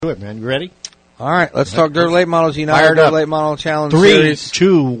Do it, man. You ready? All right, let's talk Dirt Late Models United Fired Dirt up. Late Model Challenge 3, Series.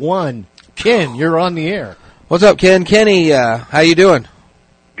 2, 1. Ken, you're on the air. What's up, Ken? Kenny, how you doing?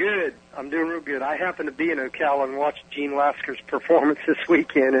 Good. I'm doing real good. I happened to be in Ocala and watched Gene Lasker's performance this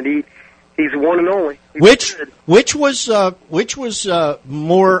weekend, and he's one and only. Which was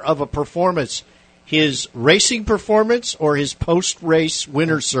more of a performance? His racing performance or his post-race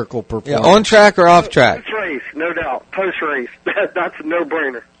winner's circle performance? Yeah, on track or off track? Post-race, no doubt. Post-race. That's a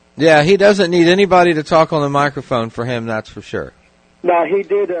no-brainer. Yeah, he doesn't need anybody to talk on the microphone for him, that's for sure. No, he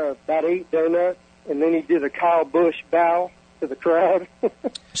did about 8 donuts, and then he did a Kyle Busch bow to the crowd.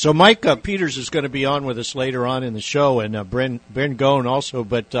 So Mike Peters is going to be on with us later on in the show, and Ben Gone also.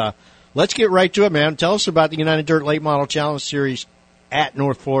 But let's get right to it, man. Tell us about the United Dirt Late Model Challenge Series at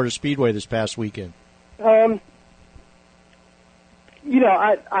North Florida Speedway this past weekend. I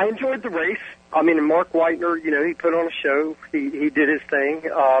enjoyed the race. I mean, and Mark Whitener, he put on a show. He did his thing.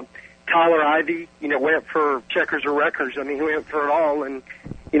 Tyler Ivey, went for checkers or wreckers. I mean, he went for it all and,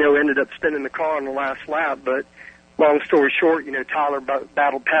 ended up spinning the car on the last lap. But long story short, Tyler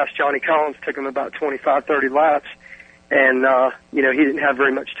battled past Johnny Collins, took him about 25, 30 laps. And, he didn't have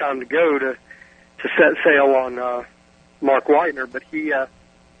very much time to go to set sail on Mark Whitener. But he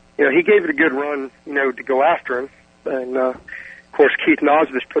gave it a good run, to go after him. And, of course, Keith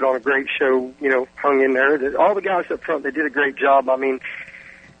Nosbish put on a great show, hung in there. All the guys up front, they did a great job. I mean,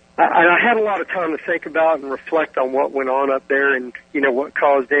 I had a lot of time to think about and reflect on what went on up there and, what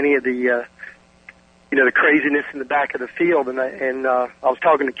caused any of the, the craziness in the back of the field. And I was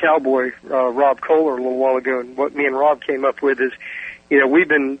talking to Cowboy, Rob Kohler a little while ago, and what me and Rob came up with is, we've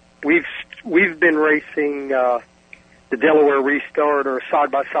been racing, the Delaware restart or a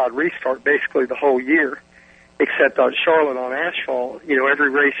side-by-side restart basically the whole year, except on Charlotte on asphalt. Every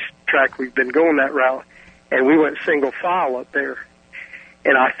race track we've been going that route, and we went single file up there.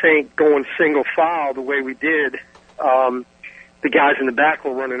 And I think going single file the way we did, the guys in the back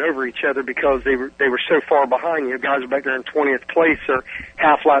were running over each other because they were so far behind you. Guys are back there in 20th place or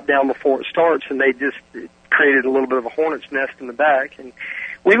half lap down before it starts, and they just created a little bit of a hornet's nest in the back. And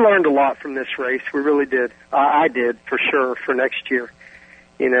we learned a lot from this race. We really did. I did, for sure, for next year.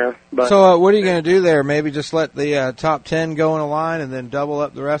 But so what are you going to do there? Maybe just let the top 10 go in a line and then double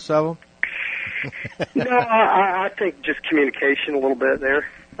up the rest of them? No, I think just communication a little bit there.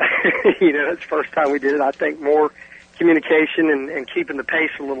 It's the first time we did it. I think more communication and keeping the pace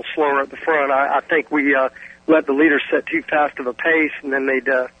a little slower at the front. I think we let the leaders set too fast of a pace, and then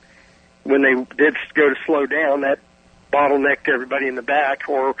when they did go to slow down, that bottlenecked everybody in the back,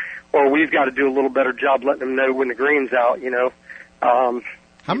 or we've got to do a little better job letting them know when the green's out,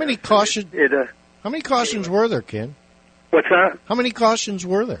 How many cautions were there, Ken? What's that? How many cautions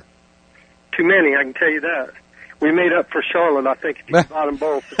were there? Too many, I can tell you that. We made up for Charlotte, I think, if you divide them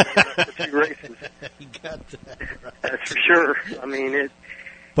both, for 2 races. You got that right. That's for sure. I mean,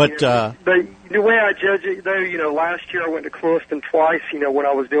 But the way I judge it, though, last year I went to Clewiston twice, when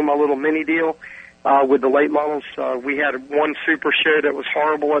I was doing my little mini deal with the late models. We had one super show that was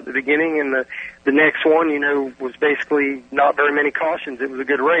horrible at the beginning, and the next one, was basically not very many cautions. It was a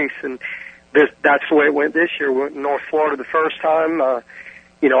good race, and that's the way it went this year. We went to North Florida the first time.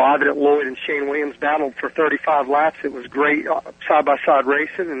 Ivan Lloyd and Shane Williams battled for 35 laps. It was great side-by-side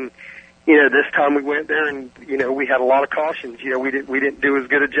racing, and this time we went there and we had a lot of cautions. We didn't do as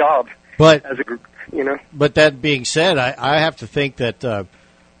good a job as a group. But that being said, I have to think that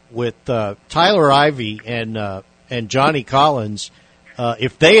with Tyler Ivey and Johnny Collins,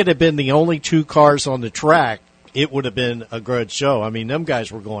 if they had been the only 2 cars on the track, it would have been a good show. I mean, them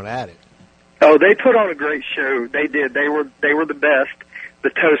guys were going at it. Oh, they put on a great show. They did. They were the best. The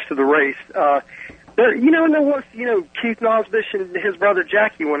toast of the race. And there was, Keith Nosbish and his brother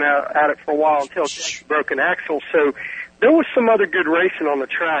Jackie went out at it for a while until Jackie broke an axle. So there was some other good racing on the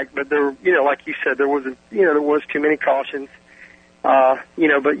track, but there, like you said, there was too many cautions. But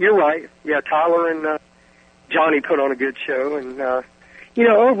you're right. Yeah, Tyler and Johnny put on a good show, and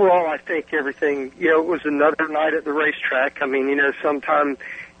overall, I think everything. It was another night at the racetrack. I mean, sometimes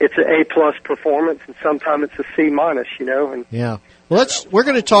it's an A+ performance, and sometimes it's a C-. And yeah. Well, we're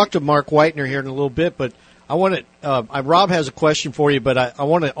going to talk to Mark Whitener here in a little bit, but I want to. Rob has a question for you, but I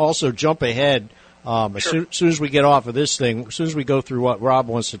want to also jump ahead. As soon as we get off of this thing, as soon as we go through what Rob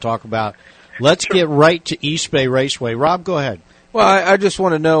wants to talk about, let's get right to East Bay Raceway. Rob, go ahead. Well, I just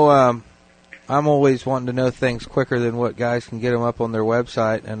want to know. I'm always wanting to know things quicker than what guys can get them up on their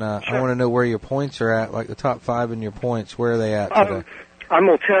website, and I want to know where your points are at, like the top 5 in your points. Where are they at today? I'm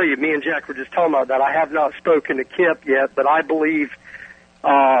going to tell you, me and Jack were just talking about that. I have not spoken to Kip yet, but I believe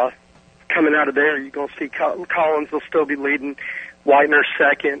coming out of there, you're going to see Collins will still be leading. Whitener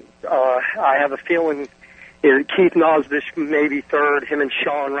second. I have a feeling Keith Nosbish maybe third, him and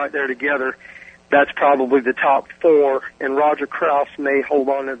Sean right there together. That's probably the top four, and Roger Krause may hold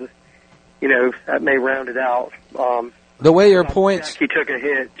on to that may round it out. The way your points... Jackie took a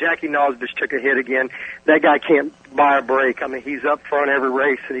hit. Jackie Nosbish took a hit again. That guy can't buy a break. I mean, he's up front every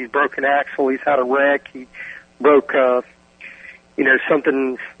race, and he's broken axle. He's had a wreck. He broke,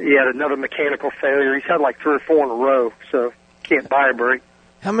 something. He had another mechanical failure. He's had like 3 or 4 in a row, so can't buy a break.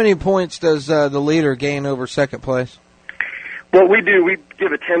 How many points does the leader gain over second place? Well, we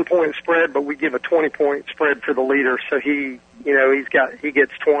give a 10-point spread, but we give a 20-point spread for the leader. So he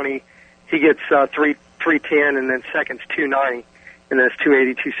gets 20. He gets 310, and then second's 290, and then it's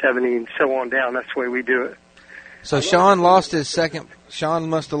 280, 270, and so on down. That's the way we do it. So Sean lost his second. Sean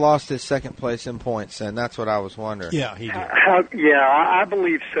must have lost his second place in points, and that's what I was wondering. Yeah, he did. I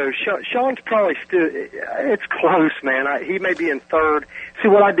believe so. Sean's probably still. It's close, man. He may be in third. See,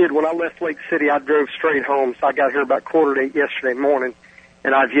 what I did when I left Lake City, I drove straight home. So I got here about 7:45 yesterday morning,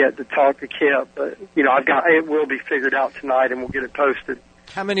 and I've yet to talk to Kip. But it will be figured out tonight, and we'll get it posted.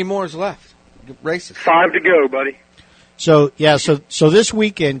 How many more is left? Races. 5 to go, buddy. So this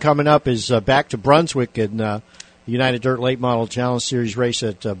weekend coming up is back to Brunswick and United Dirt Late Model Challenge Series race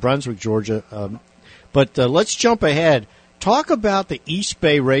at Brunswick, Georgia. But let's jump ahead. Talk about the East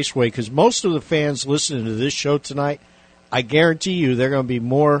Bay Raceway, because most of the fans listening to this show tonight, I guarantee you they're going to be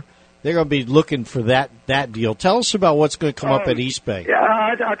more. They're going to be looking for that deal. Tell us about what's going to come up at East Bay. Yeah,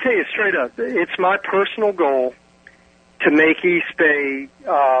 I'll tell you straight up. It's my personal goal to make East Bay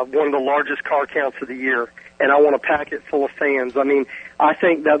one of the largest car counts of the year, and I want to pack it full of fans. I mean, I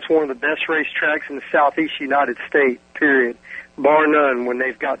think that's one of the best racetracks in the Southeast United States, period, bar none, when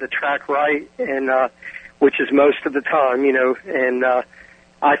they've got the track right, and which is most of the time, and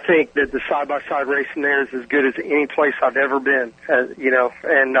I think that the side-by-side racing there is as good as any place I've ever been,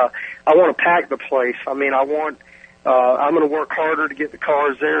 and I want to pack the place. I mean, I'm going to work harder to get the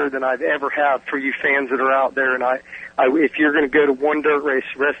cars there than I've ever have for you fans that are out there, and if you're going to go to one dirt race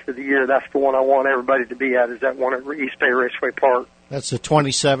the rest of the year, that's the one I want everybody to be at, is that one at East Bay Raceway Park. That's the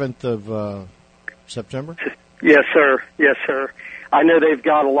 27th of September? Yes, sir. Yes, sir. I know they've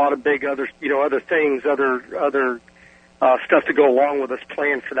got a lot of big other things, other stuff to go along with us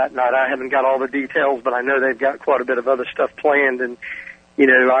planned for that night. I haven't got all the details, but I know they've got quite a bit of other stuff planned, and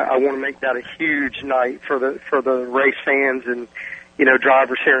I want to make that a huge night for the race fans and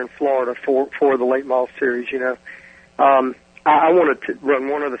drivers here in Florida for the late model series. I wanted to run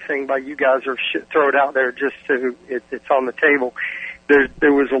one other thing by you guys, or throw it out there just so it's on the table.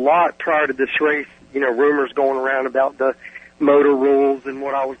 There was a lot prior to this race, rumors going around about the motor rules and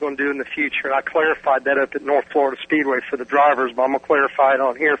what I was going to do in the future, and I clarified that up at North Florida Speedway for the drivers, but I'm going to clarify it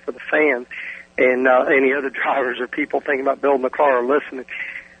on here for the fans and any other drivers or people thinking about building a car or listening.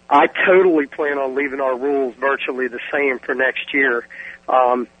 I totally plan on leaving our rules virtually the same for next year.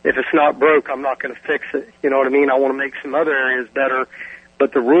 If it's not broke, I'm not going to fix it. You know what I mean? I want to make some other areas better,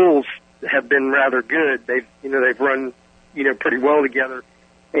 but the rules have been rather good. They've run, pretty well together,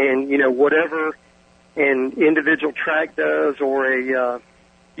 and whatever an individual track does or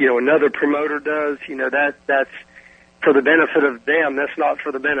another promoter does, that's for the benefit of them. That's not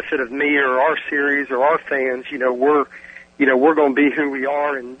for the benefit of me or our series or our fans. We're going to be who we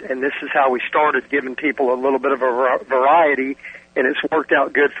are, and this is how we started, giving people a little bit of a variety, and it's worked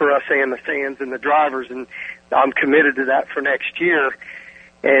out good for us and the fans and the drivers, and I'm committed to that for next year.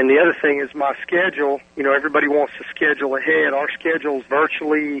 And the other thing is my schedule. Everybody wants to schedule ahead. Our schedule's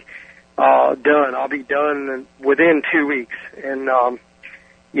virtually done. I'll be done within 2 weeks, and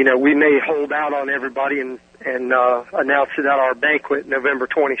we may hold out on everybody and announce it at our banquet November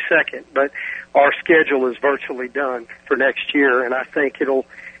 22nd, but our schedule is virtually done for next year, and I think it'll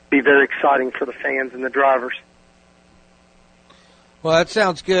be very exciting for the fans and the drivers. Well, that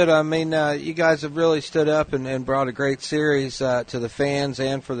sounds good. I mean, you guys have really stood up and brought a great series to the fans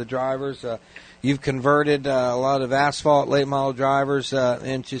and for the drivers. You've converted a lot of asphalt late model drivers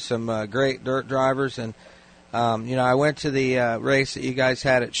into some great dirt drivers. And, I went to the race that you guys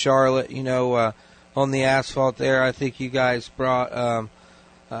had at Charlotte, on the asphalt there. I think you guys brought,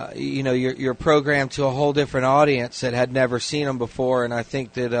 your program to a whole different audience that had never seen them before. And I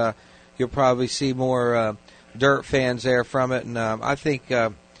think that you'll probably see more dirt fans there from it, and I think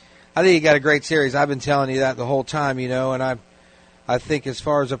you got a great series. I've been telling you that the whole time, and I think as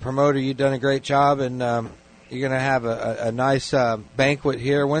far as a promoter, you've done a great job, and you're going to have a nice banquet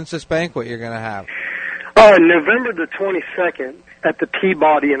here. When's this banquet you're going to have? November the 22nd at the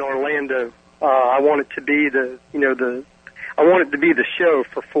Peabody in Orlando. I want it to be the show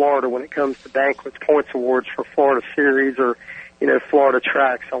for Florida when it comes to banquets, points awards for Florida Series, or Florida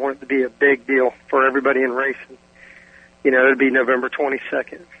tracks. I want it to be a big deal for everybody in racing. It'll be November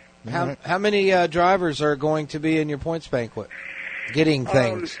 22nd. How many drivers are going to be in your points banquet getting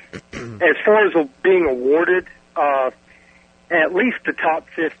things? As far as being awarded, at least the top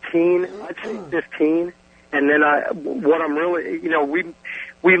 15. I'd say 15. And then what I'm really,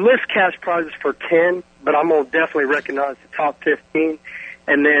 we list cash prizes for 10, but I'm going to definitely recognize the top 15.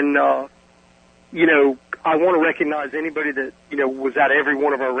 And then, I want to recognize anybody that, was at every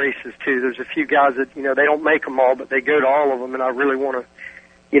one of our races, too. There's a few guys that, they don't make them all, but they go to all of them, and I really want to,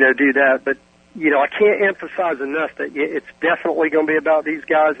 do that. But, I can't emphasize enough that it's definitely going to be about these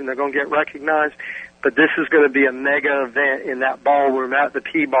guys, and they're going to get recognized. But this is going to be a mega event in that ballroom at the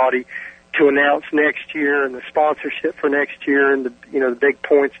Peabody to announce next year and the sponsorship for next year and the big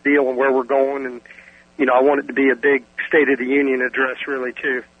points deal and where we're going. And, I want it to be a big State of the Union address, really,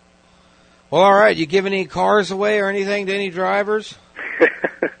 too. Well, all right. You give any cars away or anything to any drivers?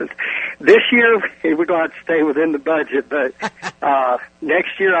 This year, we're going to stay within the budget, but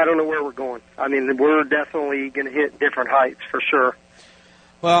next year, I don't know where we're going. I mean, we're definitely going to hit different heights for sure.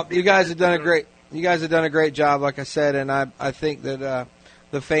 Well, you guys have done a great job, like I said, and I think that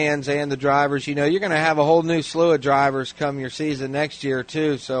the fans and the drivers, you're going to have a whole new slew of drivers come your season next year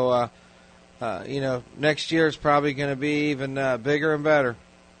too. So, next year is probably going to be even bigger and better.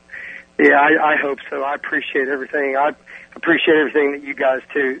 Yeah, I hope so. I appreciate everything. I appreciate everything that you guys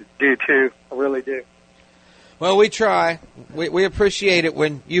do too. I really do. Well, we try. We appreciate it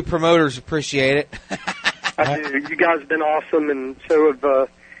when you promoters appreciate it. I do. You guys have been awesome, and so have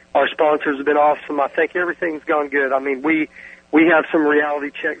our sponsors have been awesome. I think everything's gone good. I mean, we have some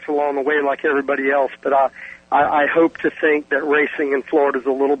reality checks along the way like everybody else, but I hope to think that racing in Florida is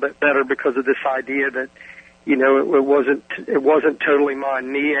a little bit better because of this idea that, it wasn't totally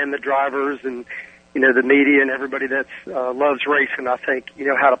mine. Me and the drivers and, the media and everybody that loves racing, I think,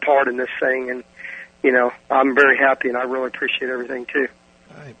 had a part in this thing. And, I'm very happy, and I really appreciate everything, too.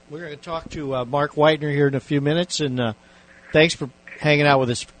 All right. We're going to talk to Mark Whitener here in a few minutes, and thanks for hanging out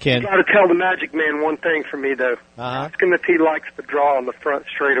with us, Ken. You got to tell the Magic Man one thing for me, though. Ask him if he likes the draw on the front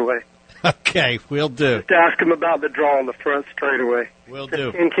straightaway. Okay, we'll do. Just ask him about the draw on the front straightaway. We'll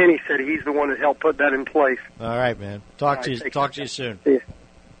do. Ken Kenny said he's the one that helped put that in place. All right, man. Talk to you soon. See ya.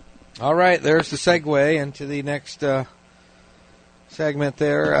 All right, there's the segue into the next segment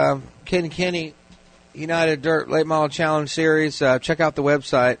there. Ken Kenny, United Dirt Late Model Challenge Series. Check out the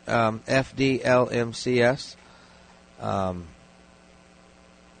website, FDLMCS.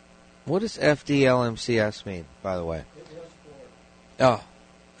 What does FDLMCS mean, by the way?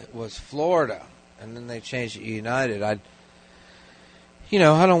 It was Florida, and then they changed it to United. I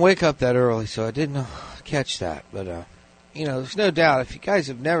don't wake up that early, so I didn't catch that. But, there's no doubt, if you guys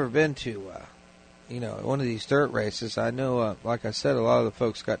have never been to, one of these dirt races, I know, like I said, a lot of the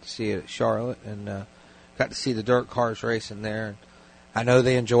folks got to see it at Charlotte and got to see the dirt cars racing there. And I know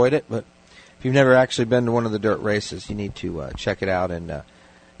they enjoyed it, but if you've never actually been to one of the dirt races, you need to check it out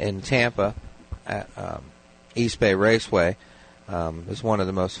in Tampa at East Bay Raceway. It's one of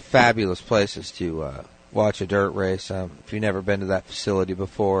the most fabulous places to watch a dirt race. If you've never been to that facility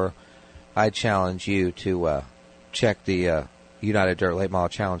before, I challenge you to check the United Dirt Late Model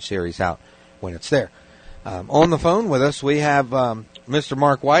Challenge Series out when it's there. On the phone with us, we have Mr.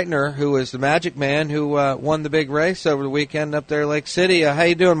 Mark Whitener, who is the Magic Man who won the big race over the weekend up there in Lake City. How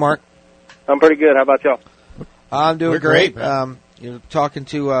you doing, Mark? I'm pretty good. How about y'all? I'm doing We're great. man. You're talking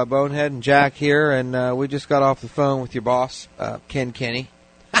to Bonehead and Jack here, and we just got off the phone with your boss, Ken Kenny.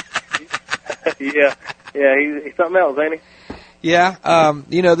 Yeah, he's something else, ain't he? Yeah,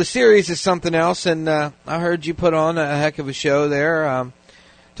 the series is something else, and I heard you put on a heck of a show there.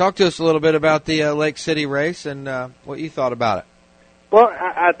 Talk to us a little bit about the Lake City race and what you thought about it. Well,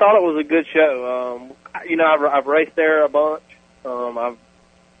 I thought it was a good show. I've raced there a bunch.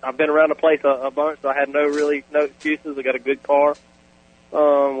 I've been around the place a bunch, so I had no excuses. I got a good car.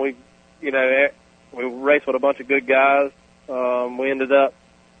 We raced with a bunch of good guys. We ended up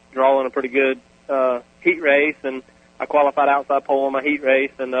drawing a pretty good heat race, and I qualified outside pole on my heat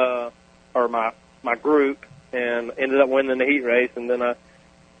race and or my group, and ended up winning the heat race. And then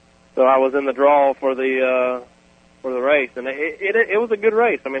so I was in the draw for the race, and it was a good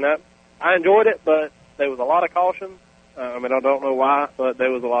race. I mean, I enjoyed it, but there was a lot of caution. I don't know why, but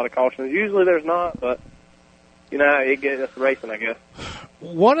there was a lot of caution. Usually there's not, but it's racing, I guess.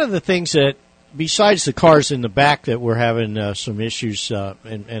 One of the things that, besides the cars in the back that were having some issues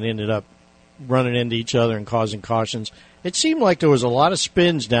and ended up running into each other and causing cautions, it seemed like there was a lot of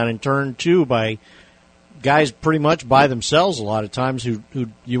spins down in turn 2 by guys pretty much by themselves a lot of times who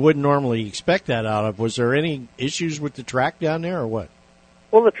you wouldn't normally expect that out of. Was there any issues with the track down there or what?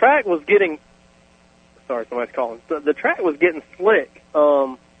 Well, the track was getting. Sorry, somebody's calling. The track was getting slick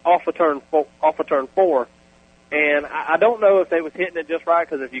off of turn 4, and I don't know if they was hitting it just right,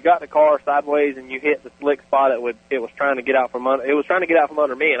 because if you got the car sideways and you hit the slick spot, it was trying to get out from under. It was trying to get out from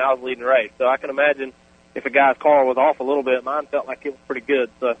under me, and I was leading the race. So I can imagine if a guy's car was off a little bit, mine felt like it was pretty good.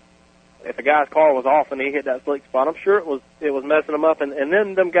 So if a guy's car was off and he hit that slick spot, I'm sure it was messing him up. And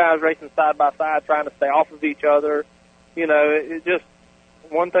then them guys racing side by side, trying to stay off of each other. You know, it just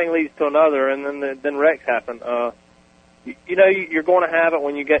one thing leads to another, and then wrecks happen. You know, you're going to have it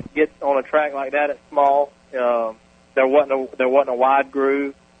when you get on a track like that. It's small. There wasn't a wide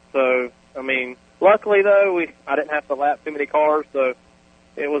groove. So I mean, luckily though, I didn't have to lap too many cars, so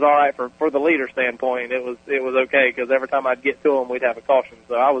it was all right for the leader standpoint. It was okay, because every time I'd get to them, we'd have a caution,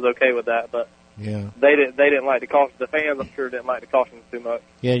 so I was okay with that. But yeah, they didn't like the caution. The fans, I'm sure, didn't like the cautions too much.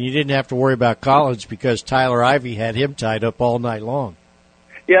 Yeah, and you didn't have to worry about Collins because Tyler Ivey had him tied up all night long.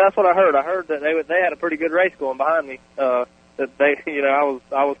 Yeah, that's what I heard. I heard that they had a pretty good race going behind me. That they, you know,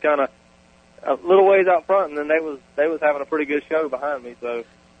 I was kind of a little ways out front, and then they was having a pretty good show behind me. So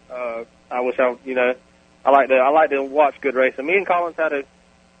I wish I like to watch good racing. Me and Collins had a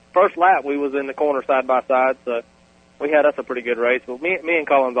first lap. We was in the corner side by side, so we had us a pretty good race. But me and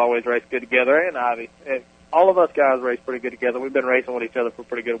Collins always race good together, and Ivy. All of us guys race pretty good together. We've been racing with each other for a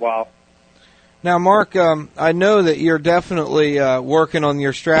pretty good while. Now, Mark, I know that you're definitely working on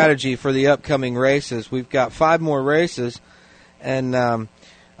your strategy for the upcoming races. We've got 5 more races, and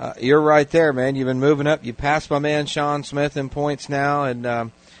you're right there, man. You've been moving up. You passed my man Sean Smith in points now,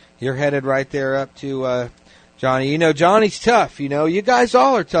 and you're headed right there up to Johnny. You know, Johnny's tough. You know, you guys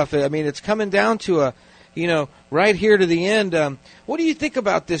all are tough. I mean, it's coming down to right here to the end. What do you think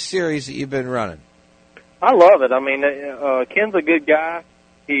about this series that you've been running? I love it. I mean, Ken's a good guy.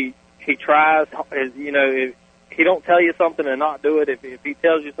 He tries. You know, if he don't tell you something and not do it. If he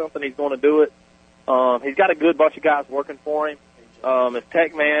tells you something, he's going to do it. He's got a good bunch of guys working for him. As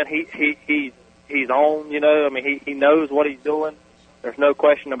tech man, he's on. You know, I mean, he knows what he's doing. There's no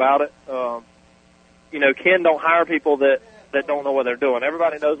question about it. You know, Ken don't hire people that don't know what they're doing.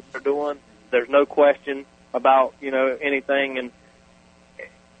 Everybody knows what they're doing. There's no question about, you know, anything, and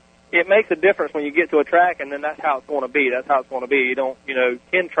it makes a difference when you get to a track, and then that's how it's going to be. That's how it's going to be.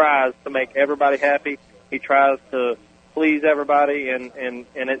 Ken tries to make everybody happy. He tries to please everybody, and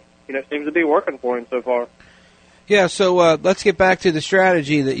it, you know, seems to be working for him so far. Yeah, so let's get back to the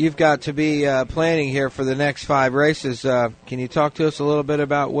strategy that you've got to be planning here for the next 5 races. Can you talk to us a little bit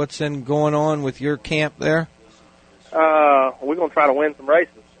about what's going on with your camp there? We're going to try to win some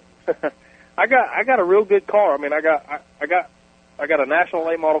races. I got a real good car. I mean, I got a national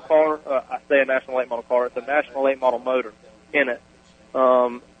late model car. I say a national late model car. It's a national late model motor in it.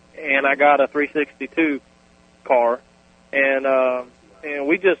 And I got a 362 car. And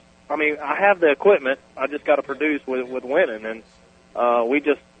we just, I mean, I have the equipment. I just got to produce with winning. And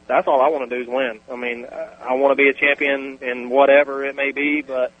that's all I want to do is win. I mean, I want to be a champion in whatever it may be,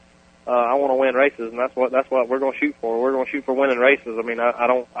 but I want to win races, and that's what we're going to shoot for. We're going to shoot for winning races. I mean, I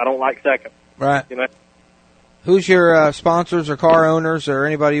don't like second. Right. You know. Who's your sponsors or car owners or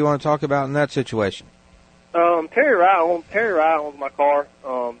anybody you want to talk about in that situation? Terry Wright owns my car.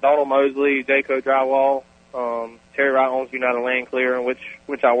 Donald Mosley, Jayco Drywall. Terry Wright owns United Land Clearing,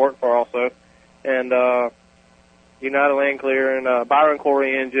 which I work for also, and United Land Clearing, Byron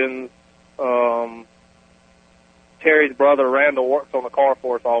Corey Engines. Terry's brother Randall works on the car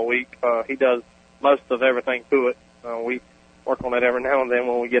for us all week. He does most of everything to it. We work on it every now and then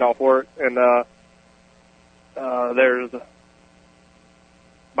when we get off work, and there's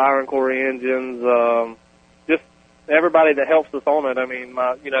Byron Corey Engines, just everybody that helps us on it. I mean,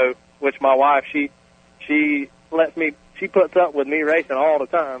 which my wife, she lets me, she puts up with me racing all the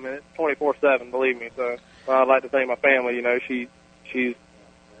time, and it's 24/7, believe me. So I'd like to thank my family. You know, she's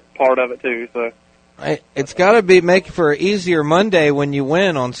part of it too. So it's got to be make for an easier Monday when you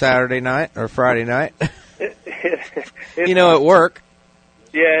win on Saturday night or Friday night. At work.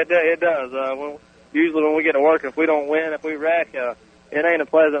 Yeah, it does. Usually when we get to work, if we don't win, if we wreck, it ain't a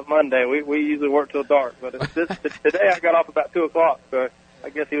pleasant Monday. We usually work till dark. But today I got off about 2 o'clock, so I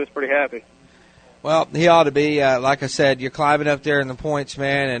guess he was pretty happy. Well, he ought to be. Like I said, you're climbing up there in the points,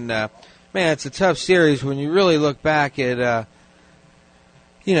 man. And, man, it's a tough series when you really look back at,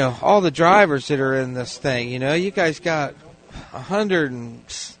 all the drivers that are in this thing. You know, you guys got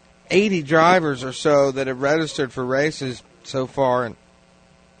 180 drivers or so that have registered for races so far, and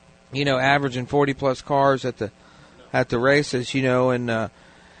averaging 40+ cars at the races. And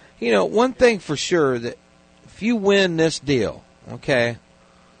one thing for sure that if you win this deal, okay,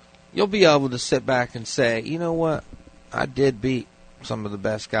 you'll be able to sit back and say, you know what, I did beat some of the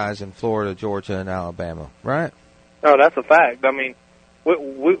best guys in Florida, Georgia, and Alabama, right? No, that's a fact. I mean,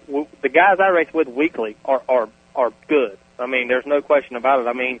 we, the guys I race with weekly are good. I mean, there's no question about it.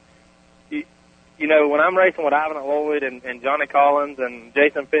 I mean, you know, when I'm racing with Ivan Lloyd and Johnny Collins and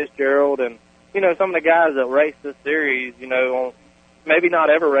Jason Fitzgerald and, you know, some of the guys that race this series, you know, maybe not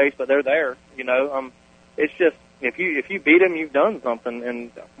ever race, but they're there, you know. It's just, if you beat them, you've done something.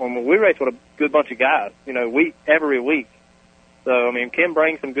 And when we race with a good bunch of guys, you know, every week. So, I mean, Ken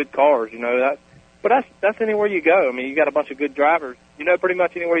brings some good cars, you know. But that's anywhere you go. I mean, you got a bunch of good drivers. You know, pretty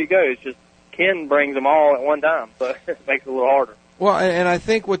much anywhere you go. It's just Ken brings them all at one time, so it makes it a little harder. Well, and I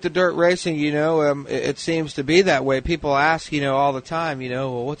think with the dirt racing, you know, it seems to be that way. People ask, you know, all the time, you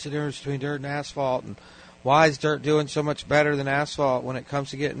know, well, what's the difference between dirt and asphalt, and why is dirt doing so much better than asphalt when it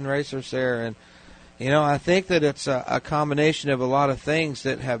comes to getting racers there? And, you know, I think that it's a combination of a lot of things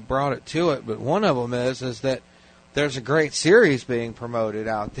that have brought it to it, but one of them is that there's a great series being promoted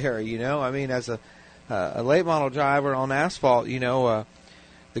out there, you know. I mean, as a late model driver on asphalt, you know,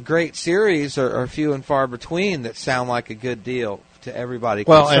 the great series are few and far between that sound like a good deal to everybody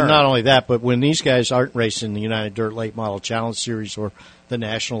concerned. Well, and not only that, but when these guys aren't racing the United Dirt Late Model Challenge Series or the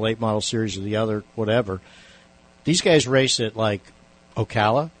National Late Model Series or the other whatever, these guys race at like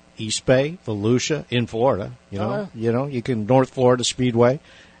Ocala, East Bay, Volusia in Florida. You know, you can North Florida Speedway,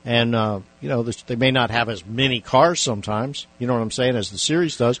 and you know, they may not have as many cars sometimes. You know what I'm saying, as the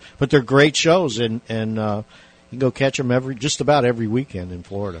series does, but they're great shows, and you can go catch them just about every weekend in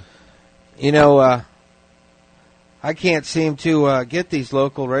Florida. You know, I can't seem to get these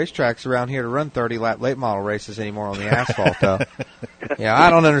local racetracks around here to run 30-lap late model races anymore on the asphalt, though. Yeah, I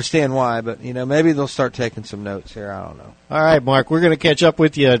don't understand why, but, you know, maybe they'll start taking some notes here. I don't know. All right, Mark, we're going to catch up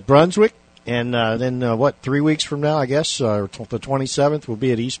with you at Brunswick, and then, 3 weeks from now, I guess, the 27th, we'll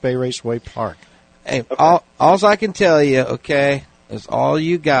be at East Bay Raceway Park. Hey, all I can tell you, okay, is all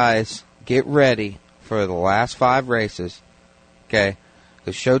you guys get ready for the last 5 races, okay?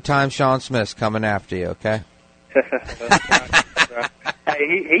 Because Showtime Sean Smith's coming after you, okay? That's right.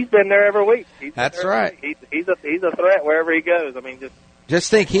 Hey, he's been there every week. That's right. He's a threat wherever he goes. I mean,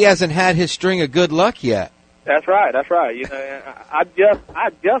 just think he hasn't had his string of good luck yet. That's right. That's right. You know, I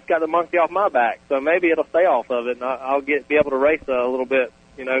just got the monkey off my back, so maybe it'll stay off of it, and I'll be able to race a little bit.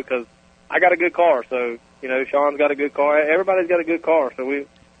 You know, because I got a good car. So you know, Sean's got a good car. Everybody's got a good car. So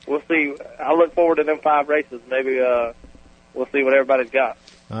we'll see. I look forward to them 5 races. Maybe we'll see what everybody's got.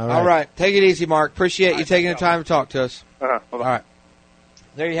 All right. Take it easy, Mark. Appreciate you taking the time to talk to us. All right.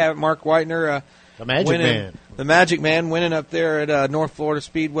 There you have it, Mark Whitener. The Magic Man. The Magic Man winning up there at North Florida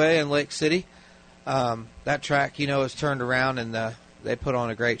Speedway in Lake City. That track, you know, is turned around, and they put on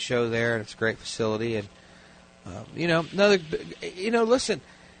a great show there, and it's a great facility. And, you know, listen,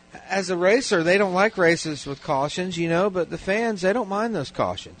 as a racer, they don't like races with cautions, you know, but the fans, they don't mind those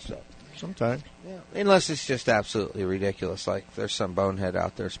cautions. So. Sometimes. Yeah, unless it's just absolutely ridiculous, like there's some bonehead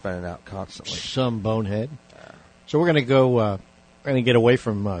out there spinning out constantly. Some bonehead. So we're going to go. We're going to get away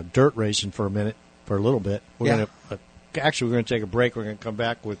from dirt racing for a little bit. We're going to we're going to take a break. We're going to come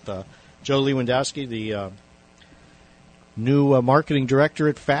back with Joe Lewandowski, the new marketing director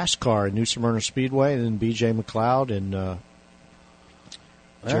at Fast Car at New Smyrna Speedway, and then B.J. McLeod and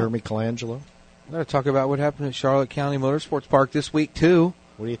Jeremy Colangelo. We're going to talk about what happened at Charlotte County Motorsports Park this week too.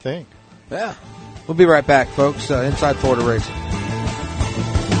 What do you think? Yeah. We'll be right back, folks. Inside Florida Racing.